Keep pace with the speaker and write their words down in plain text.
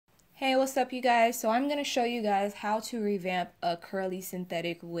Hey, what's up you guys? So I'm going to show you guys how to revamp a curly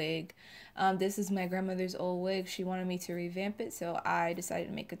synthetic wig. This is my grandmother's old wig. She wanted me to revamp it, so I decided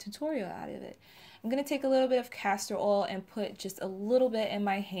to make a tutorial out of it. I'm going to take a little bit of castor oil and put just a little bit in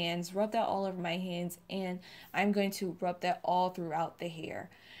my hands, rub that all over my hands, and I'm going to rub that all throughout the hair.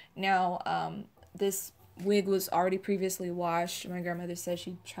 Now, this wig was already previously washed. My grandmother said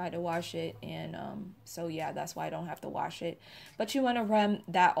she tried to wash it, and so yeah, that's why I don't have to wash it. But you want to run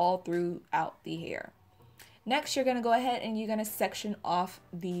that all throughout the hair. Next, you're going to go ahead and you're going to section off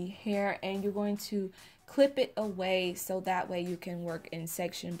the hair, and you're going to clip it away so that way you can work in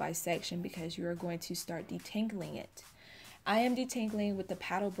section by section, because you are going to start detangling it. I am detangling with the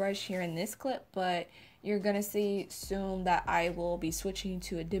paddle brush here in this clip, but you're going to see soon that I will be switching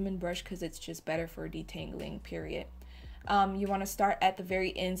to a demi brush because it's just better for detangling, period. You want to start at the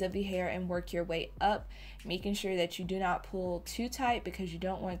very ends of the hair and work your way up, making sure that you do not pull too tight because you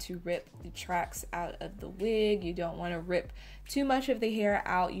don't want to rip the tracks out of the wig. You don't want to rip too much of the hair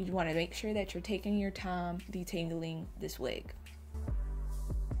out. You want to make sure that you're taking your time detangling this wig.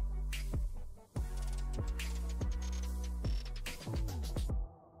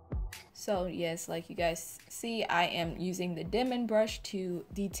 So yes, like you guys see, I am using the demi brush to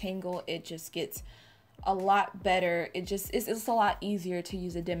detangle. It just gets a lot better. It's a lot easier to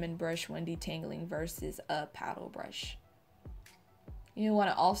use a demi brush when detangling versus a paddle brush. You want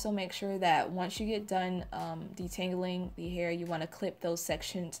to also make sure that once you get done detangling the hair, you want to clip those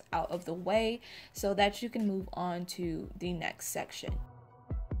sections out of the way so that you can move on to the next section.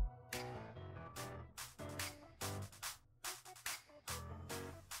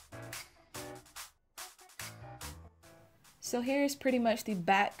 So here's pretty much the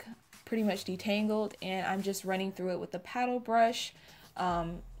back, pretty much detangled, and I'm just running through it with the paddle brush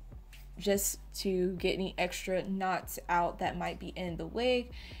just to get any extra knots out that might be in the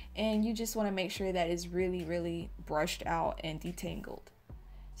wig. And you just want to make sure that it's really brushed out and detangled.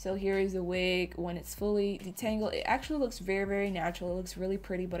 So here is the wig when it's fully detangled. It actually looks very natural. It looks really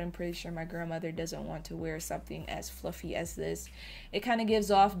pretty, but I'm pretty sure my grandmother doesn't want to wear something as fluffy as this. It kind of gives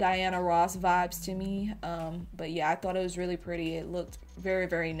off Diana Ross vibes to me. But yeah, I thought it was really pretty. It looked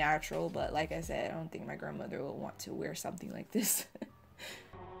very natural, but like I said, I don't think my grandmother would want to wear something like this.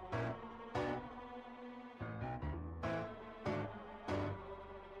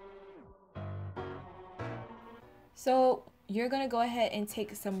 So you're gonna go ahead and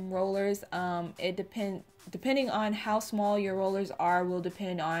take some rollers. Depending on how small your rollers are will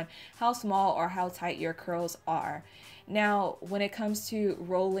depend on how small or how tight your curls are. Now, when it comes to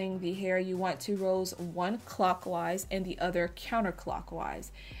rolling the hair, you want to roll one clockwise and the other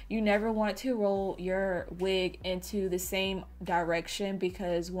counterclockwise. You never want to roll your wig into the same direction,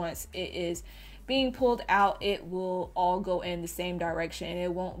 because once it is being pulled out, it will all go in the same direction, and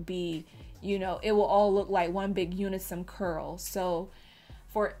it won't be, you know, it will all look like one big unison curl. So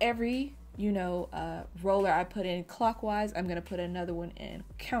for every, roller I put in clockwise, I'm gonna put another one in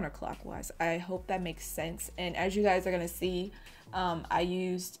counterclockwise. I hope that makes sense. And as you guys are gonna see, I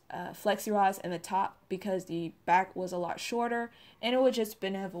used flexi rods in the top because the back was a lot shorter, and it would just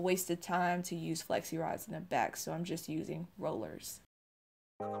been a waste of time to use flexi rods in the back, so I'm just using rollers.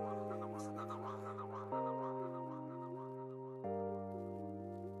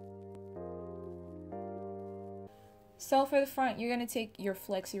 So for the front, you're going to take your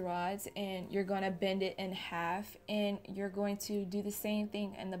flexi rods and you're going to bend it in half, and you're going to do the same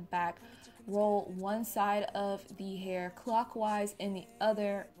thing in the back. Roll one side of the hair clockwise and the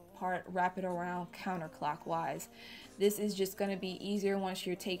other part wrap it around counterclockwise. This is just going to be easier once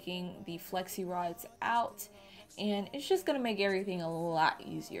you're taking the flexi rods out, and it's just going to make everything a lot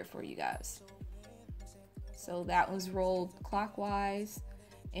easier for you guys. So that was rolled clockwise,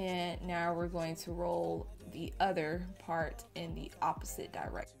 and now we're going to roll the other part in the opposite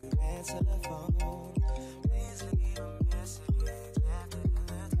direction.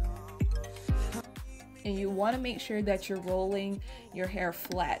 And you want to make sure that you're rolling your hair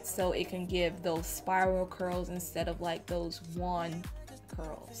flat so it can give those spiral curls instead of like those wand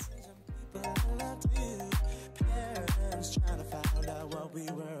curls.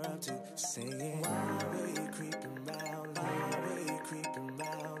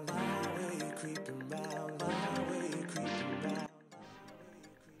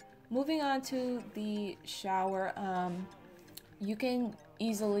 Moving on to the shower, you can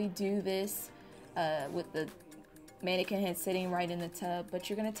easily do this with the mannequin head sitting right in the tub, but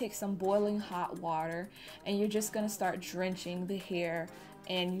you're going to take some boiling hot water and you're just going to start drenching the hair,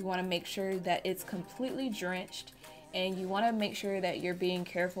 and you want to make sure that it's completely drenched, and you want to make sure that you're being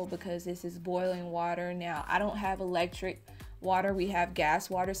careful because this is boiling water. Now, I don't have electric water, we have gas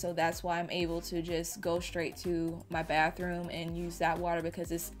water, so that's why I'm able to just go straight to my bathroom and use that water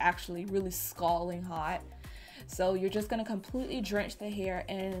because it's actually really scalding hot. So you're just going to completely drench the hair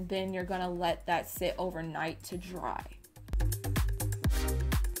and then you're going to let that sit overnight to dry.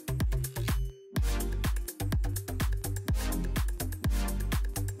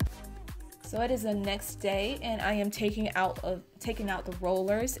 So it is the next day and I am taking out the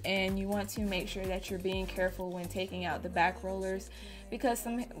rollers, and you want to make sure that you're being careful when taking out the back rollers because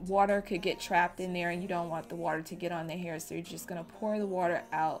some water could get trapped in there and you don't want the water to get on the hair, so you're just going to pour the water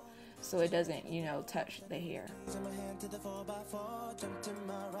out so it doesn't, you know, touch the hair.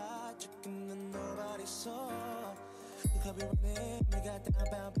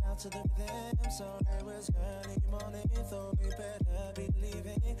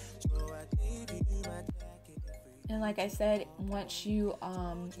 And like I said, once you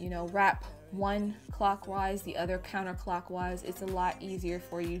you know, wrap one clockwise, the other counterclockwise, it's a lot easier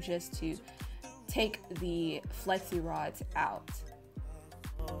for you just to take the flexi rods out.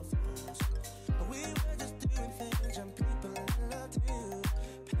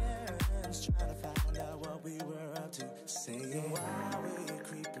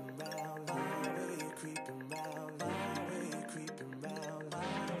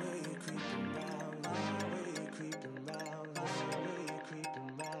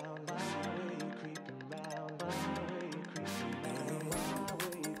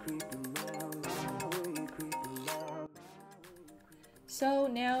 So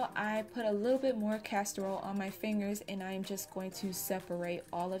now I put a little bit more castor oil on my fingers and I'm just going to separate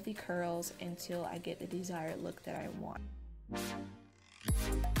all of the curls until I get the desired look that I want.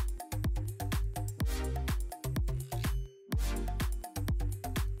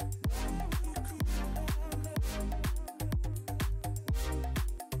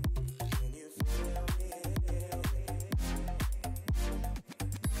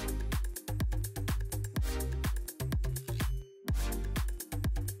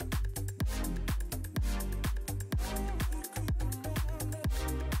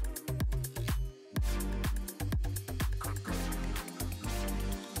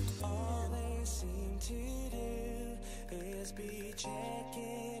 Be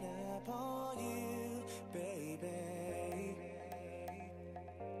checking up on you, baby.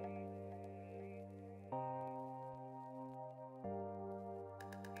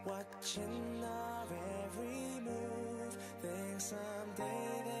 Watching our every move, think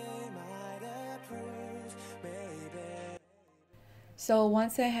someday they might approve, baby. So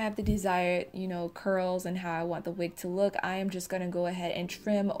once I have the desired, you know, curls and how I want the wig to look, I am just going to go ahead and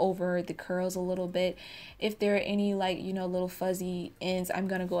trim over the curls a little bit. If there are any, like, you know, little fuzzy ends, I'm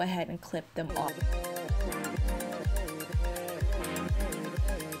going to go ahead and clip them off.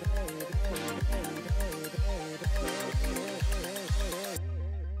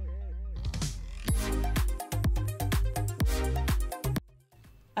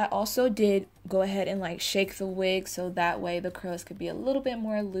 I also did go ahead and like shake the wig so that way the curls could be a little bit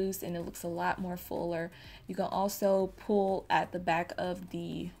more loose and it looks a lot more fuller. You can also pull at the back of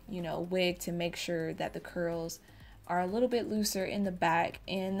the, you know, wig to make sure that the curls are a little bit looser in the back.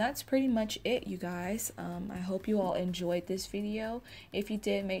 And that's pretty much it, you guys. I hope you all enjoyed this video. If you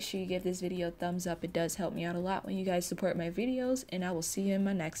did, make sure you give this video a thumbs up. It does help me out a lot when you guys support my videos, and I will see you in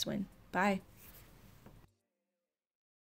my next one. Bye.